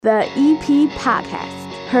The EP Podcast.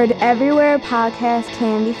 Heard everywhere podcasts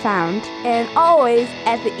can be found, and always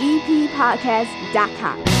at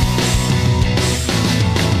theeppodcast.com.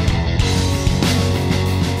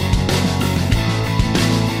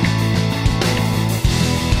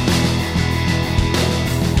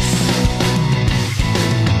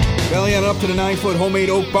 Belly on up to the 9-foot homemade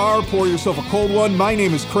oak bar. Pour yourself a cold one. My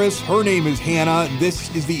name is Chris. Her name is Hannah. This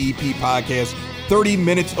is the EP Podcast. 30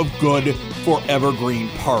 minutes of good for Evergreen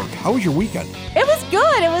Park. How was your weekend? It was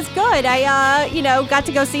good. I, got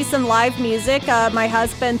to go see some live music. My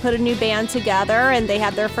husband put a new band together, and they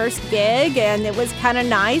had their first gig, and it was kind of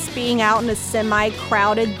nice being out in a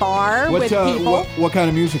semi-crowded bar with people. What kind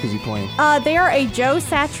of music is he playing? They are a Joe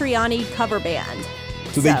Satriani cover band.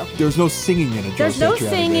 So there's no singing in a Joe Satriani band. There's no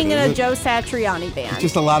singing in a Joe Satriani band. It's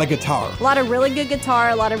just a lot of guitar. A lot of really good guitar,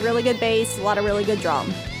 a lot of really good bass, a lot of really good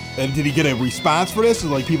drum. And did he get a response for this?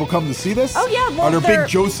 Like people come to see this? Oh, yeah. Well, are there big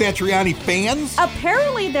Joe Satriani fans?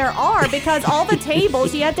 Apparently there are, because all the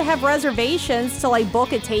tables, you had to have reservations to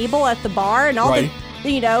book a table at the bar, and all right.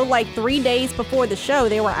 3 days before the show,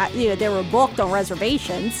 they were booked on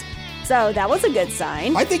reservations. So that was a good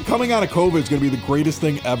sign. I think coming out of COVID is going to be the greatest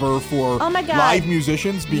thing ever for live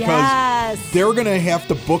musicians, because they're going to have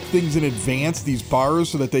to book things in advance, these bars,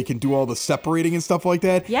 so that they can do all the separating and stuff like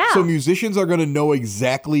that. Yeah. So musicians are going to know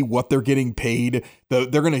exactly what they're getting paid. They're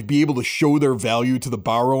going to be able to show their value to the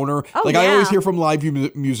bar owner. I always hear from live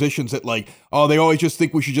musicians that they always just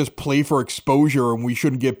think we should just play for exposure and we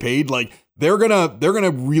shouldn't get paid. They're going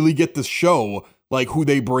to really get the show, who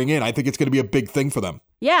they bring in. I think it's going to be a big thing for them.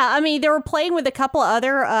 Yeah, I mean, they were playing with a couple of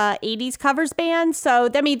other 80s covers bands. So,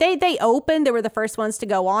 I mean, they opened. They were the first ones to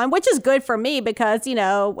go on, which is good for me because, I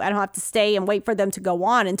don't have to stay and wait for them to go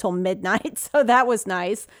on until midnight. So that was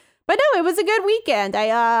nice. But no, it was a good weekend.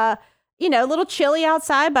 A little chilly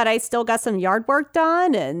outside, but I still got some yard work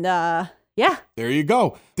done. And yeah. There you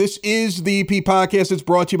go. This is the EP Podcast. It's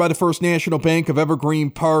brought to you by the First National Bank of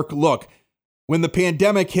Evergreen Park. Look, when the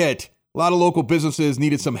pandemic hit, a lot of local businesses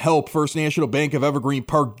needed some help. First National Bank of Evergreen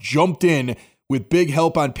Park jumped in with big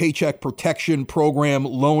help on Paycheck Protection Program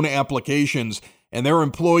loan applications, and their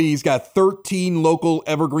employees got 13 local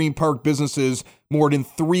Evergreen Park businesses more than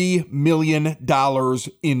 $3 million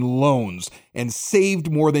in loans and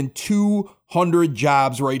saved more than 200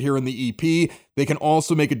 jobs right here in the EP. They can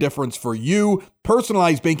also make a difference for you.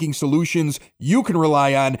 Personalized banking solutions you can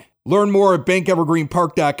rely on. Learn more at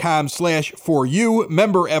bankevergreenpark.com/4U,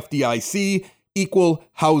 member FDIC, equal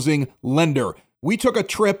housing lender. We took a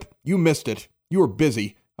trip. You missed it. You were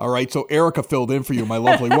busy. All right. So Erica filled in for you, my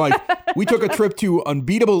lovely wife. We took a trip to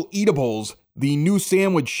Unbeatable Eatables, the new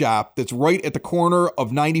sandwich shop that's right at the corner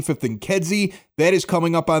of 95th and Kedzie. That is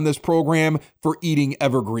coming up on this program for Eating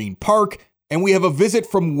Evergreen Park. And we have a visit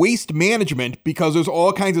from Waste Management, because there's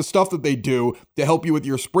all kinds of stuff that they do to help you with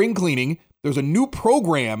your spring cleaning. There's a new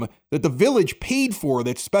program that the village paid for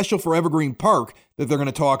that's special for Evergreen Park that they're going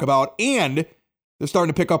to talk about. And they're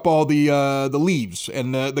starting to pick up all the leaves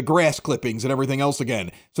and the grass clippings and everything else again.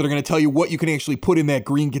 So they're going to tell you what you can actually put in that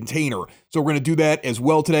green container. So we're going to do that as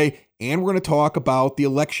well today. And we're going to talk about the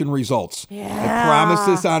election results. Yeah. I promised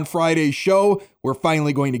this on Friday's show. We're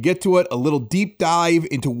finally going to get to it. A little deep dive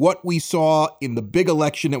into what we saw in the big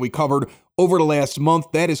election that we covered over the last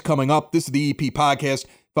month. That is coming up. This is the EP Podcast,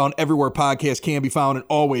 found everywhere podcasts can be found, and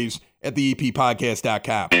always at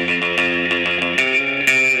theeppodcast.com.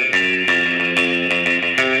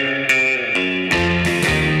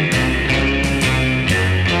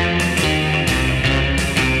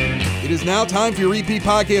 It is now time for your EP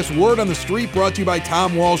Podcast Word on the Street, brought to you by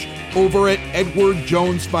Tom Walsh over at Edward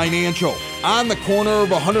Jones Financial. On the corner of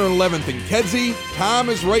 111th and Kedzie, Tom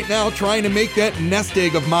is right now trying to make that nest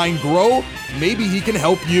egg of mine grow. Maybe he can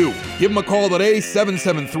help you. Give him a call today,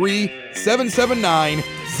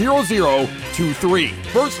 773-779-0023.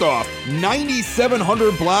 First off,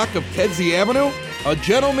 9700 block of Kedzie Avenue, a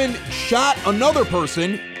gentleman shot another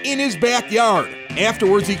person in his backyard.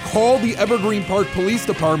 Afterwards, he called the Evergreen Park Police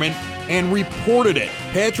Department and reported it.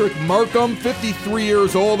 Patrick Markham, 53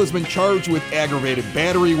 years old, has been charged with aggravated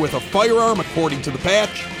battery with a firearm, according to the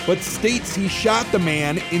patch, but states he shot the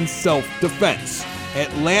man in self-defense.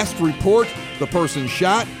 At last report, the person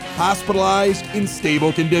shot, hospitalized in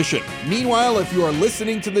stable condition. Meanwhile, if you are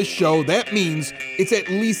listening to this show, that means it's at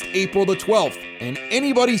least April the 12th, and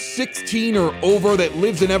anybody 16 or over that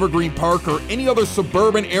lives in Evergreen Park or any other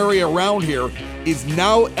suburban area around here is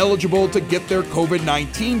now eligible to get their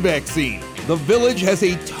COVID-19 vaccine. The village has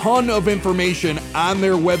a ton of information on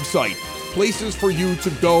their website, places for you to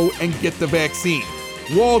go and get the vaccine.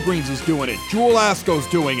 Walgreens is doing it, Jewel Asco's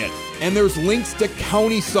doing it, and there's links to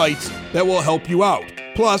county sites that will help you out.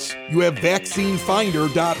 Plus, you have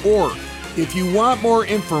vaccinefinder.org. If you want more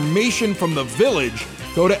information from the Village,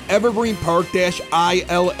 go to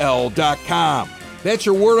evergreenpark-ill.com. That's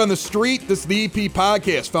your word on the street. This is the EP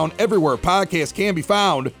Podcast, found everywhere podcasts can be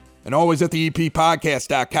found, and always at the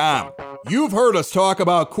eppodcast.com. You've heard us talk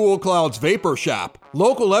about Cool Cloud's Vapor Shop,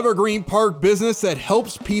 local Evergreen Park business that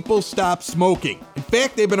helps people stop smoking. In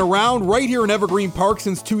fact, they've been around right here in Evergreen Park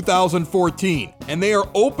since 2014, and they are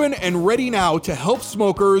open and ready now to help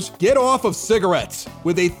smokers get off of cigarettes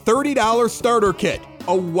with a $30 starter kit.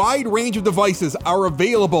 A wide range of devices are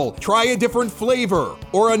available. Try a different flavor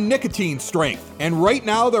or a nicotine strength. And right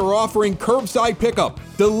now they're offering curbside pickup,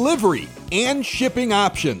 delivery, and shipping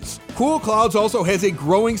options. Cool Clouds also has a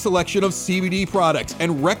growing selection of CBD products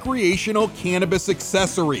and recreational cannabis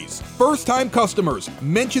accessories. First-time customers,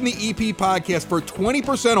 mention the EP Podcast for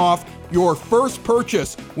 20% off your first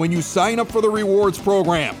purchase when you sign up for the rewards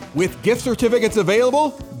program. With gift certificates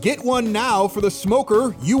available, get one now for the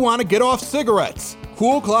smoker you want to get off cigarettes.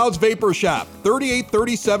 Cool Clouds Vapor Shop,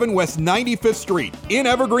 3837 West 95th Street in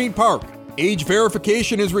Evergreen Park. Age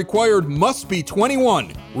verification is required, must be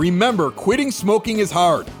 21. Remember, quitting smoking is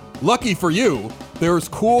hard. Lucky for you, there's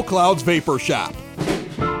Cool Clouds Vapor Shop.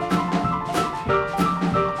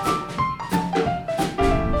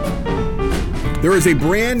 There is a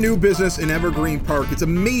brand new business in Evergreen Park. It's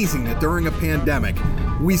amazing that during a pandemic,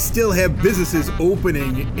 we still have businesses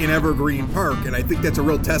opening in Evergreen Park, and I think that's a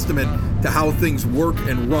real testament to how things work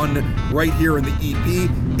and run right here in the EP.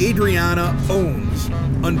 Adriana owns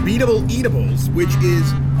Unbeatable Eatables, which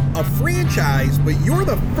is a franchise, but you're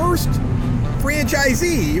the first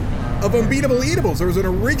franchisee of Unbeatable Eatables. There was an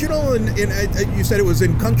original, and you said it was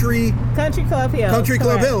in Country Club Hills. Country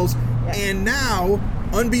Club Hills, Yes. And now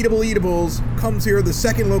Unbeatable Eatables comes here, the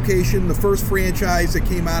second location, the first franchise that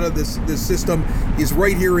came out of this system is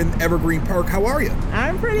right here in Evergreen Park. How are you?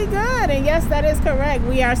 I'm pretty good, and yes, that is correct.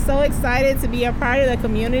 We are so excited to be a part of the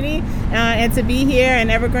community and to be here in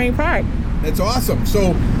Evergreen Park. That's awesome.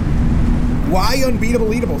 So why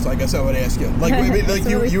Unbeatable Eatables, I guess I would ask you. Like you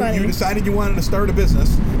decided you wanted to start a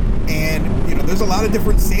business, and there's a lot of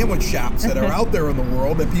different sandwich shops that are out there in the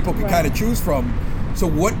world that people can kind of choose from. So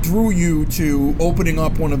what drew you to opening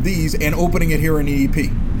up one of these and opening it here in EEP?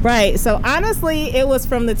 Right. So honestly, it was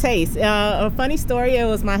from the taste. A funny story. It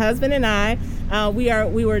was my husband and I.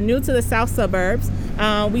 We were new to the south suburbs.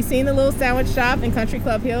 We seen the little sandwich shop in Country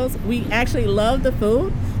Club Hills. We actually loved the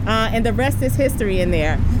food. And the rest is history in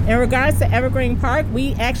there. In regards to Evergreen Park,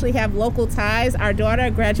 we actually have local ties. Our daughter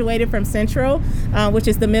graduated from Central, which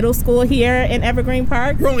is the middle school here in Evergreen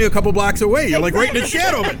Park. You're only a couple blocks away. You're like right in the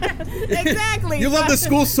shadow of it. Exactly. You love the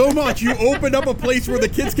school so much, you opened up a place where the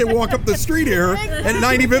kids can walk up the street here at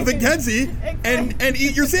 95th and Kedzie and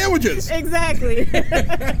eat your sandwiches. Exactly.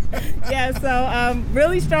 Yeah, so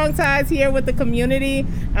really strong ties here with the community.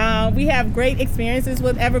 We have great experiences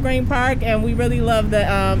with Evergreen Park, and we really love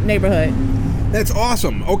the neighborhood. That's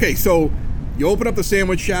awesome. Okay, so you open up the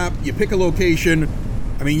sandwich shop, you pick a location.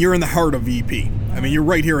 I mean, you're in the heart of EP. I mean, you're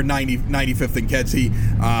right here at 95th and Kedzie.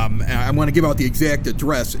 I want to give out the exact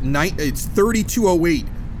address. It's 3208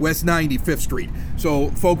 West 95th Street.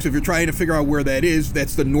 So, folks, if you're trying to figure out where that is,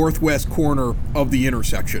 that's the northwest corner of the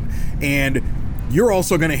intersection. And you're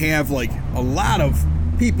also going to have, like, a lot of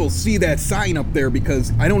people see that sign up there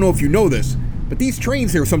because, I don't know if you know this, but these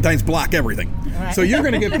trains here sometimes block everything. Right. So you're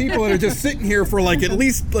going to get people that are just sitting here for like at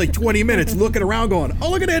least like 20 minutes looking around going, oh,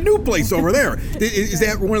 look at that new place over there. Is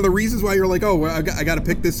that one of the reasons why you're like, oh, well, I got to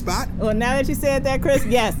pick this spot? Well, now that you said that, Chris,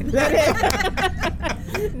 yes. That is.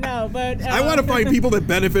 No, but... I want to find people that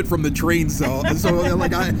benefit from the trains, so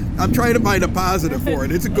like I'm trying to find a positive for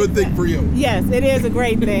it. It's a good thing for you. Yes, it is a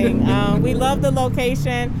great thing. We love the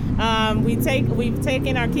location. We've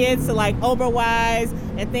taken our kids to like Oberwise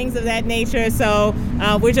and things of that nature. So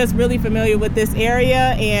we're just really familiar with this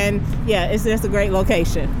area, and yeah, it's just a great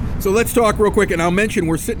location. So let's talk real quick, and I'll mention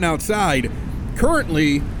we're sitting outside.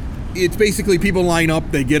 Currently, it's basically people line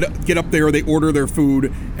up, they get up there, they order their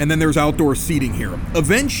food, and then there's outdoor seating here.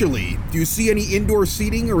 Eventually, do you see any indoor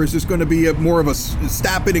seating, or is this going to be more of a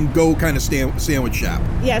stop it and go kind of sandwich shop?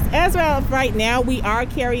 Yes, as of right now, we are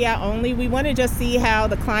carry out only. We want to just see how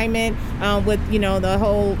the climate with the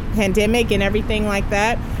whole pandemic and everything like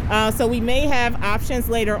that. So we may have options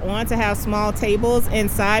later on to have small tables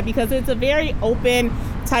inside because it's a very open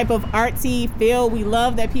type of artsy feel. We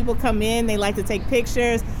love that people come in, they like to take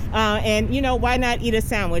pictures, and why not eat a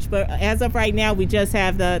sandwich? But as of right now, we just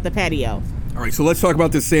have the patio. All right, so let's talk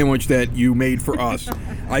about this sandwich that you made for us.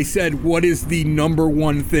 I said, what is the number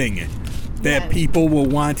one thing that people will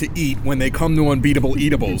want to eat when they come to Unbeatable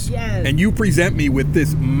Eatables. Yes. And you present me with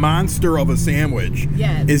this monster of a sandwich.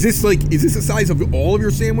 Yes. Is this the size of all of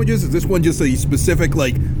your sandwiches? Is this one just a specific,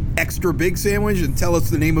 like, extra big sandwich? And tell us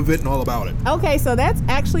the name of it and all about it. Okay, so that's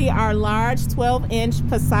actually our large 12-inch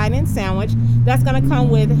Poseidon sandwich. That's going to come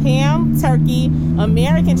with ham, turkey,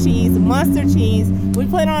 American cheese, mustard cheese. We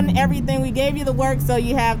put on everything. We gave you the work, so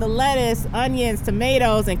you have the lettuce, onions,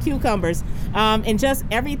 tomatoes, and cucumbers. And just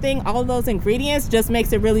everything, all of those ingredients just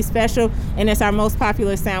makes it really special, and it's our most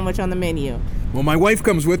popular sandwich on the menu. Well, my wife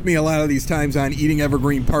comes with me a lot of these times on Eating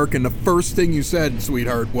Evergreen Park, and the first thing you said,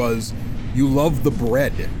 sweetheart, was you love the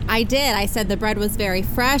bread. I did. I said the bread was very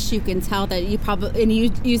fresh. You can tell that you probably, and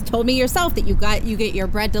you told me yourself that you get your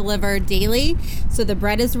bread delivered daily. So the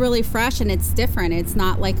bread is really fresh and it's different. It's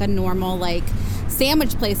not like a normal like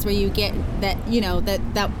sandwich place where you get that,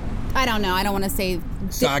 that I don't know. I don't want to say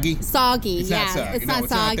soggy. Soggy. It's yeah, not soggy. it's not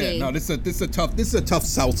soggy. No, this is a tough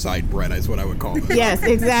South Side bread. Is what I would call it. Yes,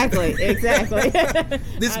 exactly.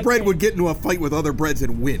 This bread would get into a fight with other breads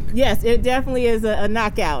and win. Yes, it definitely is a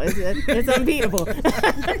knockout. It's unbeatable.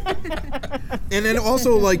 And then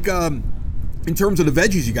also, like, in terms of the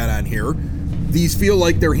veggies you got on here, these feel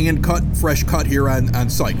like they're fresh cut here on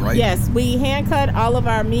site, right? Yes, we hand cut all of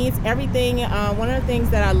our meats, everything. One of the things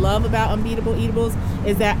that I love about Unbeatable Eatables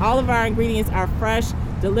is that all of our ingredients are fresh,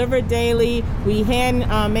 delivered daily. We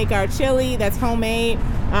hand make our chili that's homemade,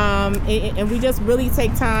 and we just really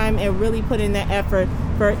take time and really put in the effort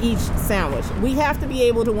for each sandwich. We have to be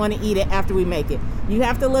able to want to eat it after we make it. You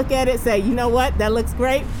have to look at it, say, you know what, that looks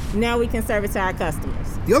great. Now we can serve it to our customers.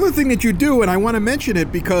 The other thing that you do, and I want to mention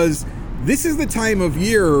it because this is the time of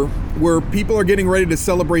year where people are getting ready to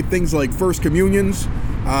celebrate things like first communions.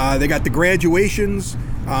 They got the graduations.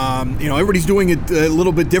 Everybody's doing it a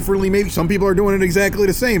little bit differently. Maybe some people are doing it exactly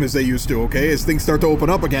the same as they used to, okay? As things start to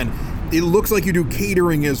open up again. It looks like you do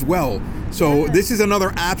catering as well. So this is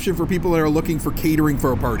another option for people that are looking for catering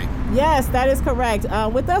for a party. Yes, that is correct.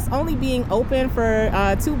 With us only being open for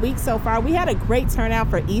 2 weeks so far, we had a great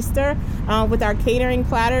turnout for Easter with our catering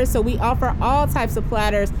platters. So we offer all types of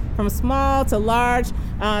platters from small to large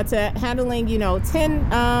to handling,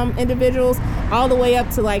 10 individuals all the way up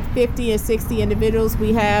to like 50 or 60 individuals.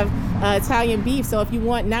 We have Italian beef. So if you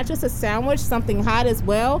want not just a sandwich, something hot as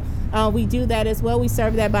well, we do that as well. We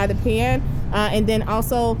serve that by the pan. And then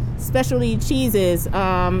also specialty cheeses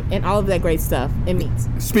and all of that great stuff and meats.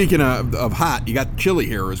 Speaking of hot, you got chili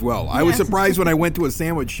here as well. I was surprised when I went to a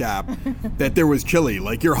sandwich shop that there was chili.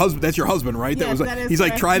 Like your husband, that's your husband, right? Yes, He's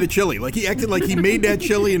like, try the chili. Like he acted like he made that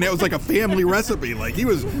chili and that was like a family recipe. Like he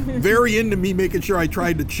was very into me making sure I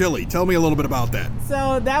tried the chili. Tell me a little bit about that.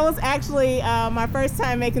 So that was actually my first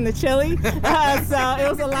time making the chili. So it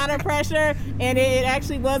was a lot of pressure and it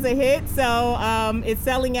actually was a hit. So it's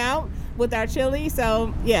selling out with our chili,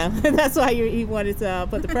 so yeah, that's why he wanted to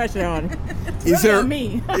put the pressure on. Is there on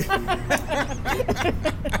me?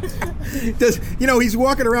 He's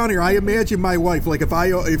walking around here. I imagine my wife, like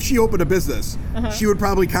if she opened a business, she would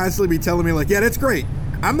probably constantly be telling me like, yeah, that's great.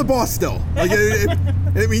 I'm the boss still. Like,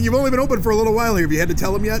 I mean, you've only been open for a little while here. Have you had to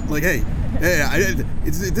tell him yet? Like, hey,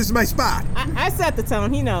 this is my spot. I set the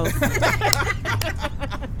tone. He knows.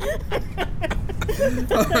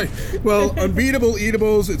 All right. Well, Unbeatable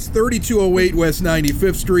Eatables, it's 3208 West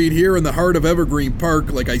 95th Street here in the heart of Evergreen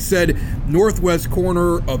Park. Like I said, northwest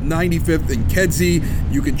corner of 95th and Kedzie.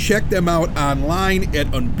 You can check them out online at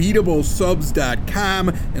unbeatablesubs.com.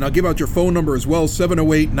 And I'll give out your phone number as well,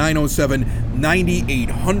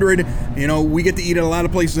 708-907-9800. We get to eat at a lot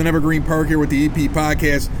of places in Evergreen Park here with the EP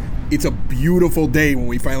podcast. It's a beautiful day when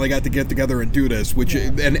we finally got to get together and do this,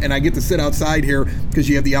 and I get to sit outside here because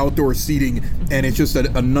you have the outdoor seating, and it's just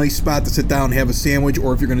a nice spot to sit down and have a sandwich,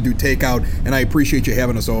 or if you're going to do takeout, and I appreciate you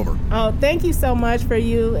having us over. Oh, thank you so much for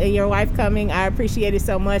you and your wife coming. I appreciate it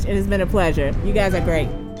so much, and it's been a pleasure. You guys are great.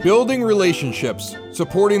 Building relationships,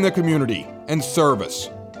 supporting the community, and service.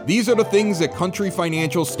 These are the things that Country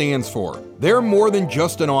Financial stands for. They're more than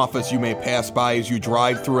just an office you may pass by as you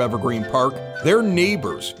drive through Evergreen Park. They're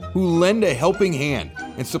neighbors who lend a helping hand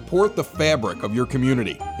and support the fabric of your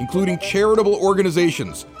community, including charitable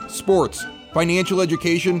organizations, sports, financial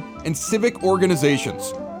education, and civic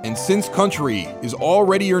organizations. And since Country is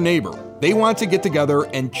already your neighbor, they want to get together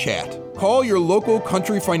and chat. Call your local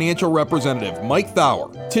Country Financial representative, Mike Thauer,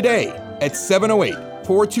 today at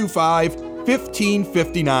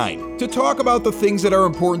 708-425-1559 to talk about the things that are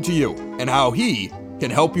important to you and how he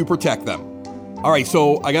can help you protect them. All right,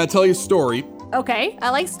 so I got to tell you a story. Okay,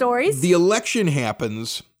 I like stories. The election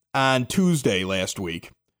happens on Tuesday last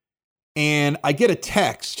week, and I get a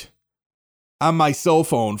text on my cell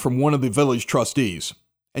phone from one of the village trustees.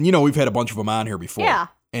 And, you know, we've had a bunch of them on here before. Yeah.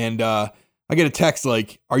 And I get a text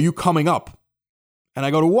like, are you coming up? And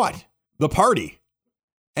I go to what? The party.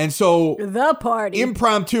 And so The party.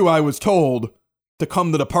 impromptu, I was told to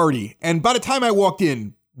come to the party. And by the time I walked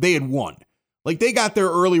in, they had won. Like, they got their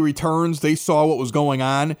early returns. They saw what was going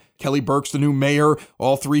on. Kelly Burke's the new mayor.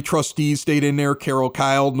 All 3 trustees stayed in there. Carol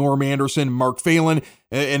Kyle, Norm Anderson, Mark Phelan.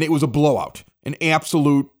 And it was a blowout. An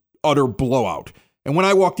absolute, utter blowout. And when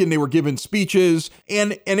I walked in, they were giving speeches.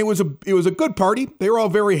 And it was a good party. They were all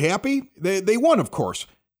very happy. They won, of course.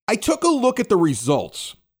 I took a look at the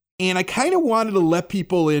results. And I kind of wanted to let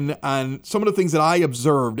people in on some of the things that I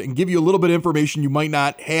observed and give you a little bit of information you might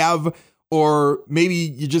not have, or maybe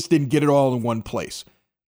you just didn't get it all in one place.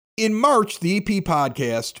 In March, the EP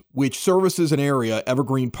podcast, which services an area,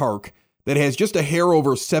 Evergreen Park, that has just a hair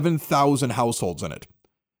over 7,000 households in it,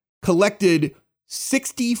 collected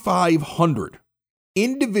 6,500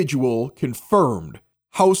 individual confirmed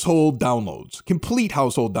household downloads, complete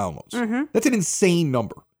household downloads. Mm-hmm. That's an insane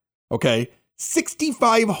number, okay?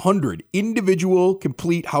 6,500 individual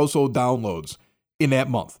complete household downloads in that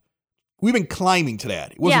month. We've been climbing to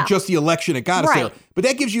that. It wasn't just the election that got us there. But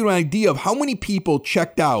that gives you an idea of how many people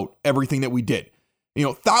checked out everything that we did. You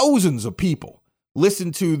know, thousands of people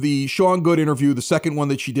listened to the Sean Good interview, the second one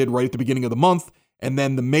that she did right at the beginning of the month, and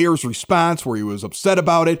then the mayor's response where he was upset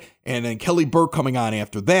about it, and then Kelly Burke coming on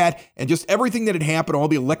after that, and just everything that had happened, all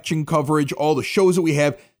the election coverage, all the shows that we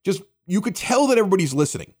have, just you could tell that everybody's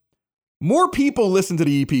listening. More people listened to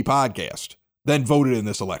the EP podcast than voted in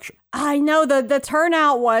this election. I know the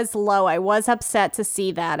turnout was low. I was upset to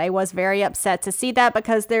see that. I was very upset to see that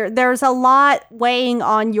because there's a lot weighing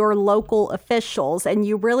on your local officials, and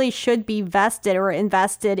you really should be vested or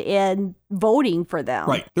invested in voting for them.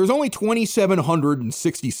 Right. There's only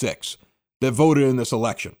 2,766 that voted in this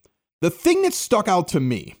election. The thing that stuck out to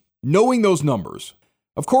me, knowing those numbers,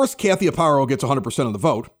 of course, Kathy Aparo gets 100% of the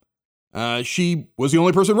vote. She was the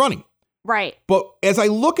only person running. Right. But as I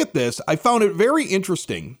look at this, I found it very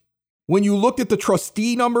interesting when you looked at the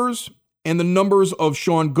trustee numbers and the numbers of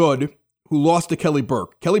Sean Good, who lost to Kelly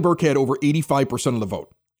Burke. Kelly Burke had over 85% of the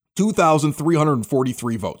vote,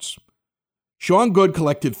 2,343 votes. Sean Good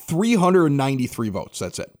collected 393 votes.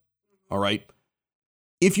 That's it. All right.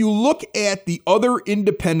 If you look at the other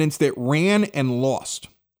independents that ran and lost,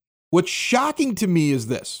 what's shocking to me is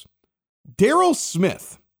this. Daryl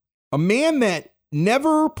Smith, a man that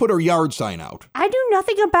never put a yard sign out. I knew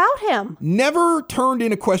nothing about him. Never turned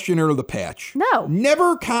in a questionnaire to the patch. No.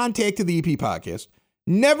 Never contacted the EP podcast.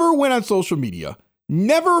 Never went on social media.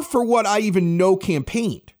 Never, for what I even know,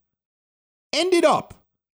 campaigned. Ended up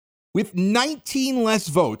with 19 less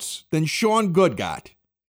votes than Sean Good got.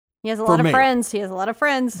 He has a lot of friends.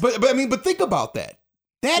 But think about that.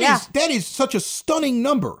 That is such a stunning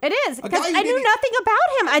number. It is, because I knew nothing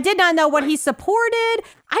about him. I did not know what he supported.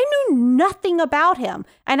 I knew nothing about him.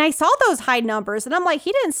 And I saw those high numbers, and I'm like,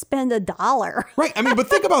 he didn't spend $1. Right. I mean, but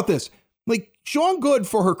think about this. Like, Sean Good,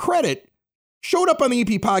 for her credit, showed up on the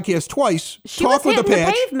EP podcast twice, talked with the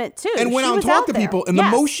patch, pavement too. And went out and talked to people. And the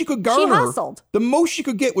most she could garner, she hustled. The most she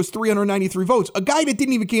could get was 393 votes. A guy that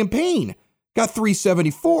didn't even campaign got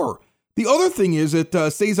 374. The other thing is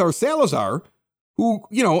that Cesar Salazar, who,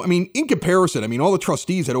 you know, I mean, in comparison, I mean, all the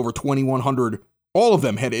trustees had over 2,100. All of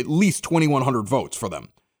them had at least 2,100 votes for them.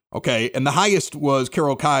 Okay. And the highest was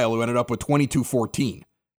Carol Kyle, who ended up with 2,214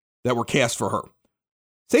 that were cast for her.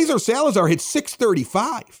 Cesar Salazar hit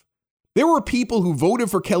 635. There were people who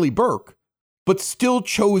voted for Kelly Burke, but still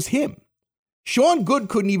chose him. Sean Good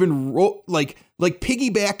couldn't even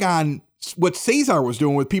piggyback on what Cesar was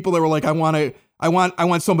doing with people that were like, I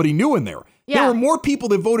want somebody new in there. Yeah. There were more people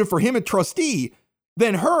that voted for him at trustee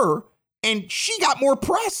than her, and she got more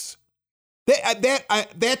press.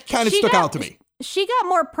 That kind of stuck out to me. She got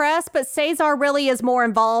more press, but Cesar really is more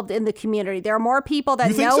involved in the community. There are more people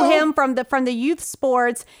that know him from the youth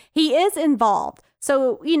sports. He is involved.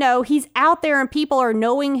 So, you know, he's out there and people are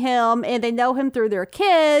knowing him, and they know him through their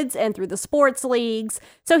kids and through the sports leagues.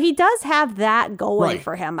 So he does have that going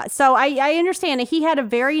for him. So I understand it. He had a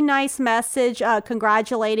very nice message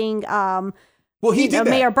congratulating he did that.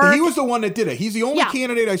 Mayor Burke. He was the one that did it. He's the only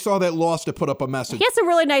candidate I saw that lost to put up a message. He has some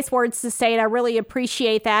really nice words to say, and I really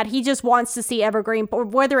appreciate that. He just wants to see Evergreen,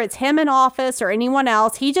 whether it's him in office or anyone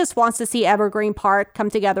else, he just wants to see Evergreen Park come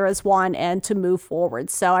together as one and to move forward.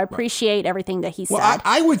 So I appreciate everything that he said. Well,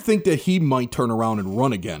 I would think that he might turn around and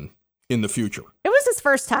run again in the future. It was his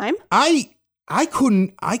first time. I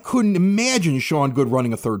couldn't imagine Sean Good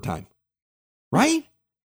running a third time. Right?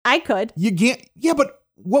 I could. You can't. Yeah, but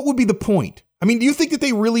what would be the point? I mean, do you think that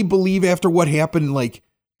they really believe after what happened, like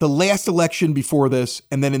the last election before this,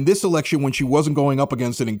 and then in this election when she wasn't going up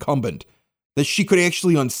against an incumbent, that she could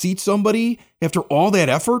actually unseat somebody after all that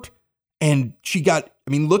effort? And she got,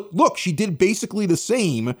 I mean, look, she did basically the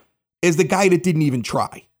same as the guy that didn't even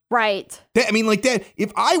try. Right. Like that,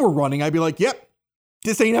 if I were running, I'd be like, yep,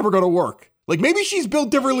 this ain't ever going to work. Like, maybe she's built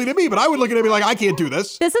differently than me, but I would look at it and be like, I can't do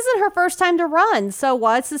this. This isn't her first time to run. So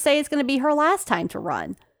what's to say it's going to be her last time to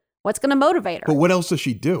run? What's going to motivate her? But what else does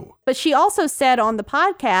she do? But she also said on the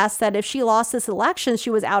podcast that if she lost this election,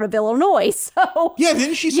 she was out of Illinois. So yeah,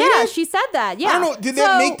 didn't she say that? Yeah, she said that. Yeah. I don't know. Did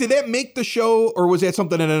that make the show, or was that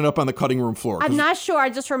something that ended up on the cutting room floor? I'm not sure.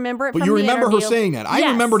 I just remember it. But from you the remember interview. her saying that? Yes.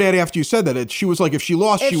 I remember that after you said that. She was like, if she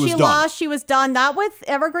lost, she was done. If she lost, she was done. Not with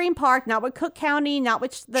Evergreen Park, not with Cook County, not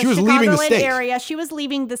with the She was leaving the Chicagoland state. area. She was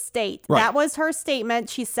leaving the state. Right. That was her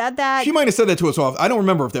statement. She said that. She might have said that to us off. I don't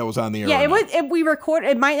remember if that was on the air. Yeah, or it not. was. If we record,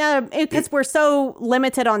 it might not have, because we're so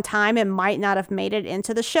limited on time. It might not have made it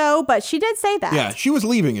into the show, but she did say that. Yeah, she was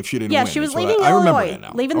leaving if she didn't. Yeah, win. she was So leaving I remember Illinois, that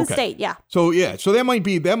now. leaving the Okay. state. Yeah. So that might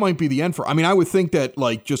be the end for. I mean, I would think that,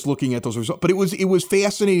 like, just looking at those results, but it was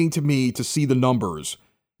fascinating to me to see the numbers,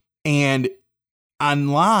 and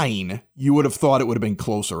online you would have thought it would have been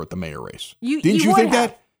closer at the mayor race. Didn't you think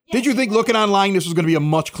that? Did you think looking online this was going to be a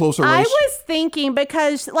much closer race? I was thinking,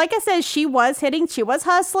 because, like I said, she was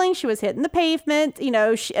hustling, she was hitting the pavement. You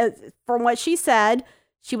know, from what she said,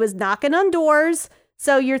 she was knocking on doors.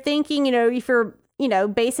 So you're thinking, if you're,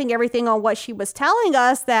 basing everything on what she was telling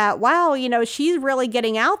us, that, wow, she's really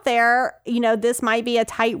getting out there. This might be a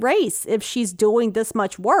tight race if she's doing this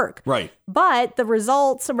much work. Right. But the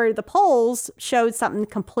results or the polls showed something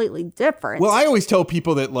completely different. Well, I always tell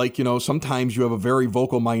people that, like, sometimes you have a very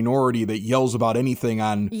vocal minority that yells about anything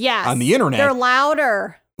on the internet. They're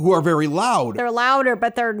louder. Who are very loud. They're louder,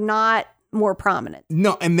 but they're not more prominent.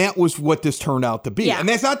 No, and that was what this turned out to be. Yeah. And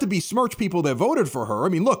that's not to besmirch people that voted for her. I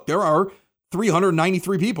mean, look, there are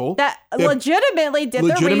 393 people that legitimately did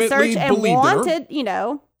the research and wanted,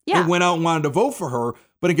 and went out and wanted to vote for her.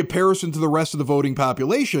 But in comparison to the rest of the voting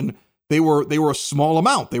population, they were a small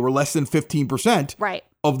amount. They were less than 15%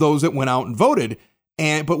 of those that went out and voted.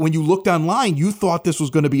 But when you looked online, I thought this was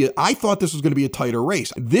going to be a tighter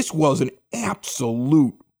race. This was an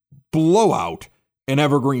absolute blowout in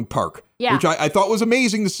Evergreen Park, which I thought was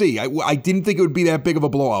amazing to see. I didn't think it would be that big of a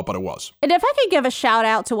blowout, but it was. And if I could give a shout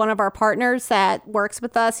out to one of our partners that works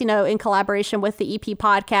with us, in collaboration with the EP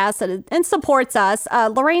podcast and supports us,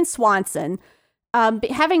 Lorraine Swanson.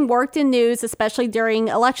 Having worked in news, especially during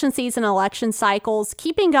election season, election cycles,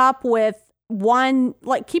 keeping up with 4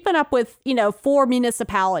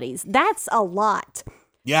 municipalities, that's a lot.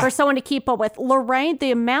 Yeah. For someone to keep up with. Lorraine,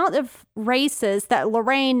 the amount of races that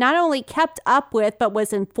Lorraine not only kept up with, but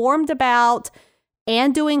was informed about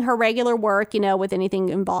and doing her regular work, with anything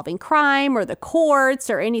involving crime or the courts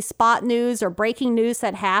or any spot news or breaking news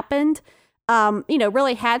that happened.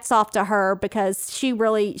 Really hats off to her, because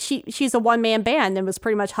she's a one-man band and was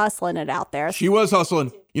pretty much hustling it out there. She was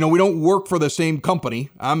hustling. We don't work for the same company.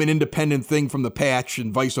 I'm an independent thing from the Patch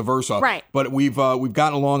and vice versa. Right. But we've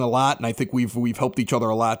gotten along a lot, and I think we've helped each other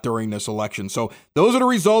a lot during this election. So those are the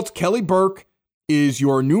results. Kelly Burke is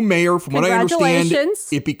your new mayor. From what I understand,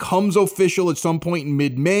 it becomes official at some point in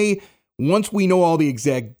mid-May. Once we know all the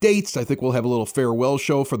exact dates, I think we'll have a little farewell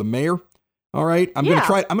show for the mayor. All right. I'm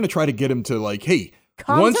gonna try to get him to, like, hey,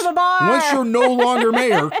 come to the bar. Once you're no longer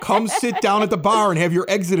mayor, come sit down at the bar and have your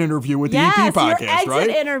exit interview with the EP podcast, your exit right?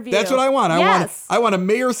 Interview. That's what I want. I want a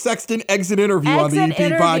Mayor Sexton exit interview on the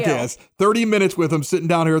EP podcast. 30 minutes with him sitting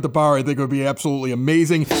down here at the bar. I think it would be absolutely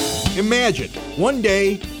amazing. Imagine one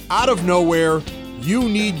day, out of nowhere, you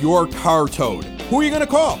need your car towed. Who are you going to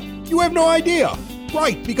call? You have no idea.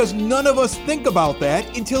 Right, because none of us think about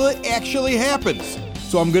that until it actually happens.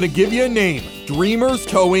 So I'm going to give you a name, Dreamers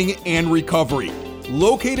Towing and Recovery.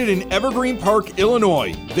 Located in Evergreen Park,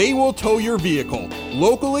 Illinois, they will tow your vehicle,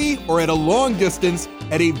 locally or at a long distance,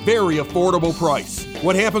 at a very affordable price.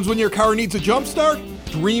 What happens when your car needs a jump start?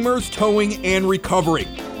 Dreamers Towing and Recovery.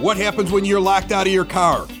 What happens when you're locked out of your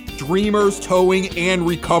car? Dreamers Towing and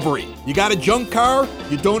Recovery. You got a junk car,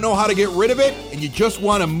 you don't know how to get rid of it, and you just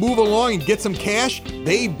want to move along and get some cash?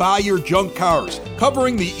 They buy your junk cars.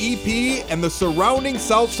 Covering the EP and the surrounding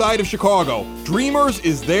south side of Chicago, Dreamers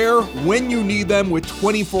is there when you need them with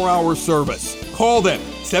 24-hour service. Call them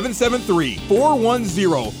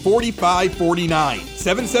 773-410-4549.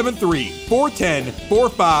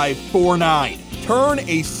 773-410-4549. Turn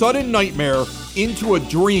a sudden nightmare into a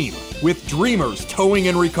dream with Dreamers Towing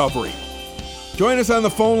and Recovery. Join us on the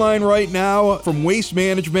phone line right now from Waste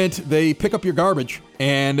Management. They pick up your garbage,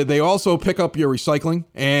 and they also pick up your recycling,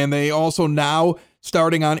 and they also now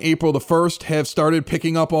starting on April the 1st, have started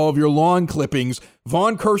picking up all of your lawn clippings.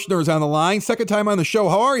 Vaughn Kirshner is on the line. Second time on the show.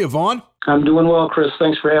 How are you, Vaughn? I'm doing well, Chris.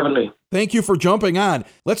 Thanks for having me. Thank you for jumping on.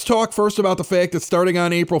 Let's talk first about the fact that starting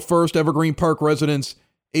on April 1st, Evergreen Park residents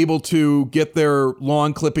able to get their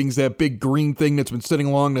lawn clippings, that big green thing that's been sitting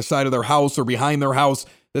along the side of their house or behind their house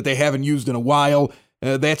that they haven't used in a while.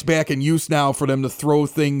 That's back in use now for them to throw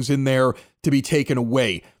things in there to be taken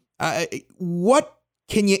away. What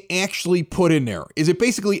can you actually put in there? Is it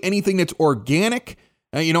basically anything that's organic?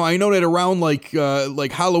 I know that around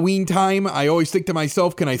like Halloween time, I always think to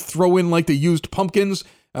myself, can I throw in like the used pumpkins?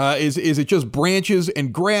 Is it just branches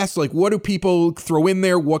and grass? Like, what do people throw in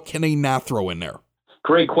there? What can they not throw in there?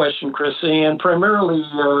 Great question, Chris. And primarily,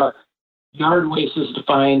 yard waste is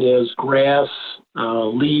defined as grass,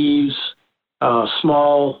 leaves,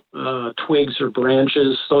 small twigs or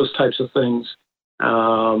branches, those types of things.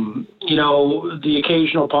 The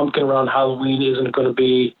occasional pumpkin around Halloween isn't going to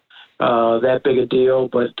be that big a deal,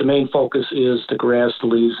 but the main focus is the grass, the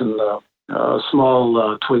leaves, and the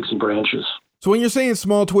small twigs and branches. So when you're saying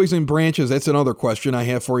small twigs and branches, that's another question I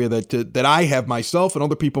have for you that I have myself, and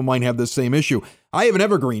other people might have this same issue. I have an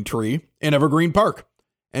evergreen tree in Evergreen Park,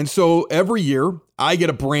 and so every year I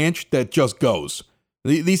get a branch that just goes.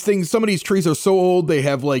 These things, some of these trees are so old, they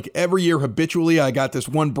have like every year habitually, I got this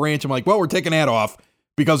one branch. I'm like, well, we're taking that off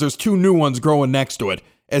because there's two new ones growing next to it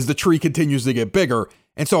as the tree continues to get bigger.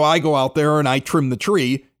 And so I go out there and I trim the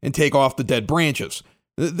tree and take off the dead branches.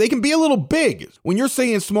 They can be a little big. When you're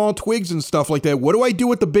saying small twigs and stuff like that, what do I do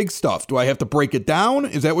with the big stuff? Do I have to break it down?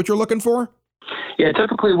 Is that what you're looking for? Yeah,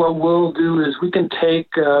 typically what we'll do is we can take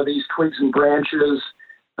these twigs and branches.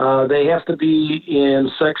 They have to be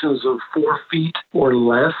in sections of 4 feet or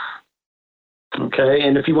less. Okay,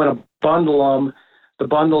 and if you want to bundle them, the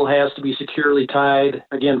bundle has to be securely tied,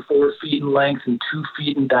 again, 4 feet in length and 2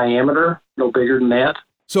 feet in diameter, no bigger than that.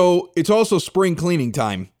 So it's also spring cleaning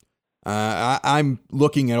time. I'm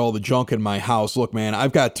looking at all the junk in my house. Look, man,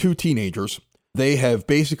 I've got 2 teenagers. They have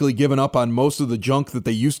basically given up on most of the junk that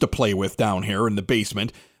they used to play with down here in the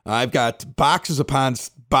basement. I've got boxes upon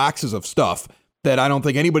boxes of stuff that I don't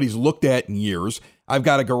think anybody's looked at in years. I've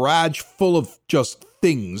got a garage full of just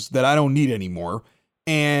things that I don't need anymore.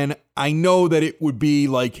 And I know that it would be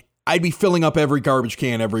like, I'd be filling up every garbage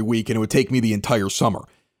can every week and it would take me the entire summer.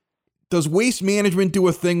 Does Waste Management do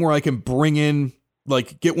a thing where I can bring in,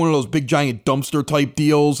 like, get one of those big giant dumpster type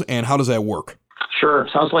deals? And how does that work? Sure.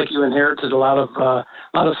 Sounds like you inherited a lot of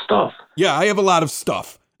stuff. Yeah, I have a lot of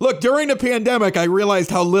stuff. Look, during the pandemic, I realized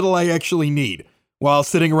how little I actually need while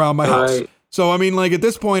sitting around my house. Right. So, I mean, like at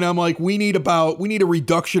this point, I'm like, we need a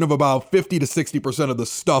reduction of about 50 to 60% of the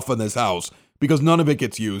stuff in this house because none of it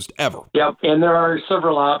gets used ever. Yep. And there are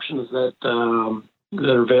several options that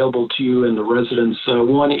are available to you and the residents.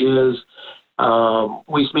 One is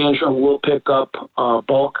Waste Management will pick up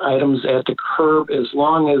bulk items at the curb as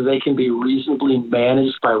long as they can be reasonably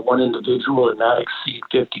managed by one individual and not exceed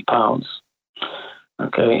 50 pounds.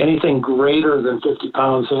 Okay, anything greater than 50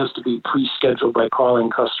 pounds has to be pre-scheduled by calling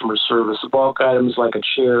customer service. The bulk items like a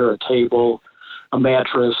chair, a table, a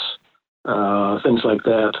mattress, things like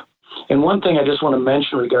that. And one thing I just want to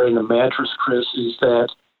mention regarding the mattress, Chris, is that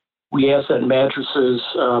we ask that mattresses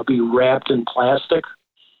be wrapped in plastic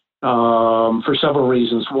for several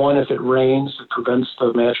reasons. One, if it rains, it prevents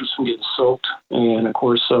the mattress from getting soaked. And, of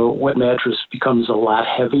course, a wet mattress becomes a lot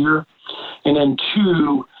heavier. And then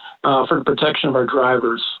two, for the protection of our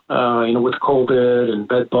drivers, with COVID and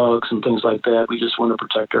bed bugs and things like that, we just want to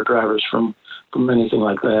protect our drivers from anything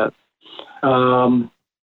like that.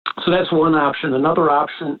 So that's one option. Another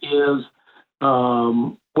option is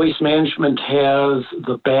Waste Management has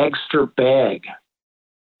the Bagster bag.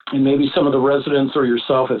 And maybe some of the residents or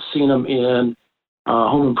yourself have seen them in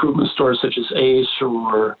home improvement stores such as Ace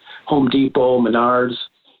or Home Depot, Menards.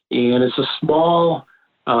 And it's a small,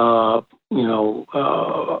 I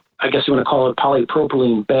guess you want to call it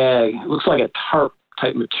polypropylene bag. It looks like a tarp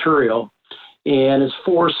type material. And it's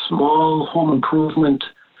for small home improvement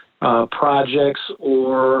projects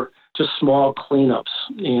or just small cleanups.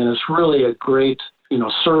 And it's really a great,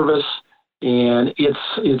 service. And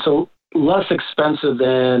it's a less expensive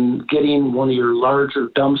than getting one of your larger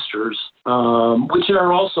dumpsters, which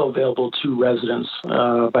are also available to residents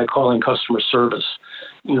by calling customer service.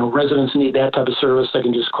 Residents need that type of service. They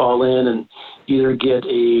can just call in and either get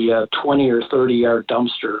a 20 or 30 yard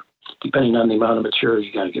dumpster, depending on the amount of material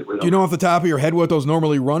you got to get rid of. Do you know off the top of your head what those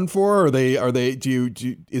normally run for?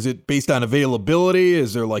 Is it based on availability?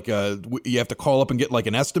 Is there like you have to call up and get like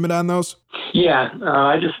an estimate on those? Yeah,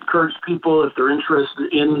 I just encourage people, if they're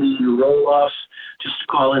interested in the roll-offs, just to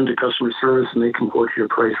call into customer service and they can quote you a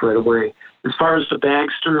price right away. As far as the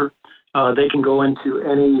Bagster, they can go into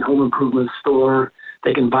any home improvement store.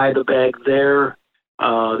 They can buy the bag there.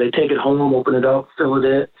 They take it home, open it up, fill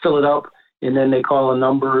it up, and then they call a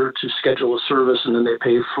number to schedule a service, and then they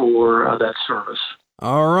pay for that service.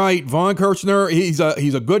 All right, Vaughn Kirchner, he's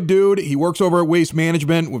a good dude. He works over at Waste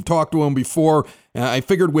Management. We've talked to him before. I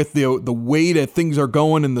figured with the way that things are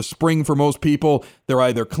going in the spring for most people, they're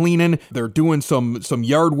either cleaning, they're doing some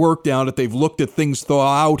yard work down that they've looked at things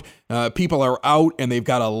thaw out. People are out and they've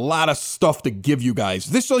got a lot of stuff to give you guys.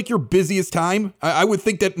 Is this like your busiest time? I would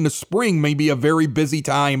think that in the spring may be a very busy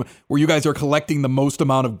time where you guys are collecting the most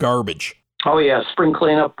amount of garbage. Oh yeah, spring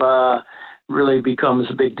cleanup really becomes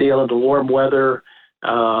a big deal in the warm weather.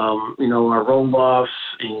 Our roll-offs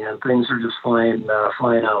and things are just flying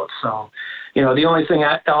out. So, the only thing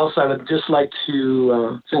else I would just like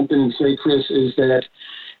to jump in and say, Chris, is that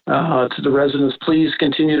to the residents, please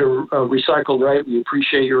continue to recycle right. We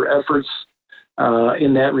appreciate your efforts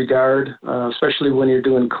in that regard, especially when you're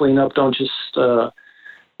doing cleanup. Don't just,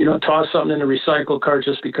 toss something in the recycle cart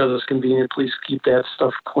just because it's convenient. Please keep that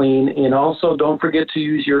stuff clean. And also don't forget to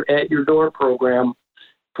use your At Your Door program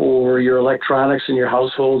for your electronics and your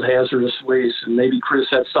household hazardous waste. And maybe Chris,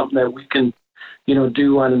 that's something that we can,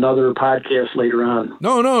 do on another podcast later on.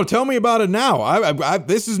 No, tell me about it now. I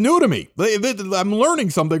this is new to me. I'm learning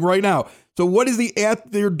something right now. So what is the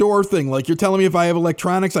At Your Door thing? Like you're telling me if I have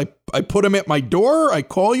electronics, I put them at my door, I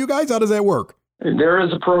call you guys? How does that work? There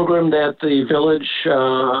is a program that the village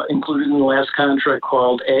included in the last contract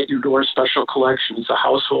called At Your Door Special Collection. It's a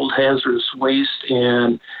household hazardous waste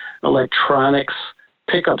and electronics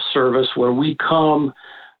pickup service where we come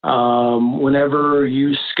whenever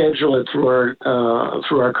you schedule it through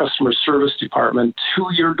our customer service department to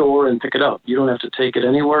your door and pick it up. You don't have to take it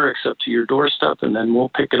anywhere except to your doorstep, and then we'll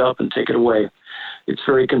pick it up and take it away. It's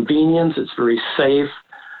very convenient. It's very safe.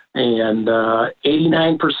 And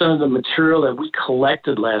 89% of the material that we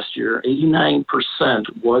collected last year, 89%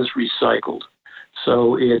 was recycled.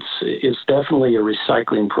 So it's definitely a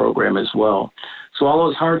recycling program as well. So all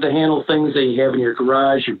those hard to handle things that you have in your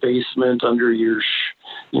garage, your basement, under your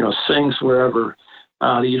sinks, wherever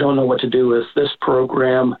you don't know what to do with, this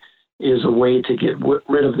program is a way to get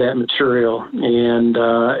rid of that material. And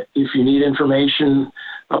if you need information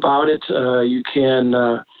about it, you can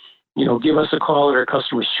give us a call at our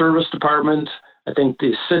customer service department. I think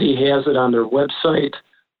the city has it on their website.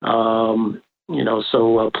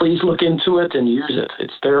 So please look into it and use it.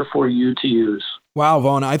 It's there for you to use. Wow,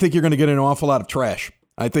 Vaughn, I think you're going to get an awful lot of trash.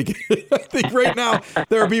 I think right now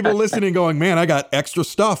there are people listening going, man, I got extra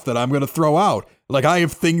stuff that I'm going to throw out. Like I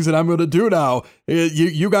have things that I'm going to do now.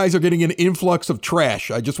 You guys are getting an influx of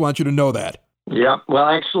trash. I just want you to know that. Yeah. Well,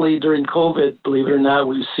 actually, during COVID, believe it or not,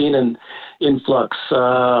 we've seen an influx,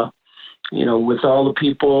 with all the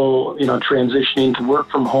people, transitioning to work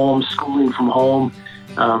from home, schooling from home.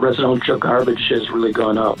 Residential garbage has really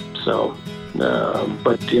gone up. So,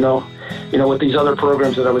 but with these other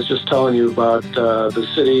programs that I was just telling you about, the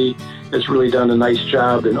city has really done a nice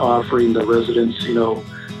job in offering the residents,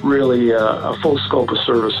 really a full scope of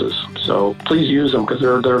services. So please use them because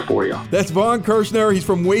they're there for you. That's Vaughn Kirchner. He's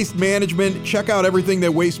from Waste Management. Check out everything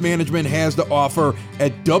that Waste Management has to offer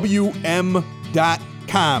at WM.com.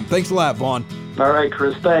 Thanks a lot, Vaughn. All right,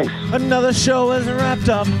 Chris, thanks. Another show is wrapped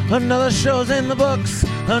up. Another show's in the books.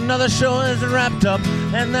 Another show is wrapped up.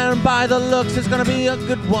 And then by the looks, it's going to be a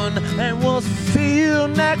good one. And we'll see you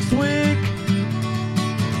next week.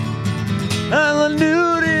 And the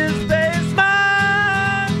nude is basement.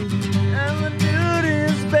 And the nude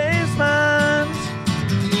is basement.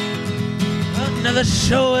 Another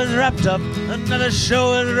show is wrapped up. Another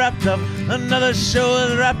show is wrapped up. Another show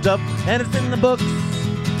is wrapped up. And it's in the books.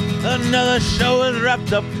 Another show is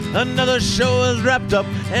wrapped up. Another show is wrapped up.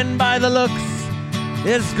 And by the looks,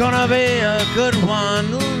 it's gonna be a good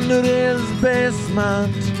one. Nudie's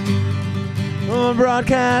Basement.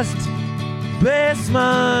 Broadcast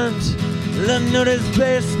Basement. The Nudie's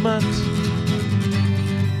Basement.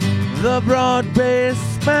 The Broad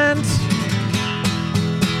Basement.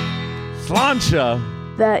 Slancha.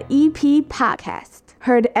 The EP Podcast.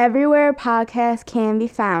 Heard everywhere podcasts can be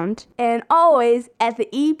found, and always at the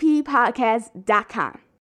eppodcast.com.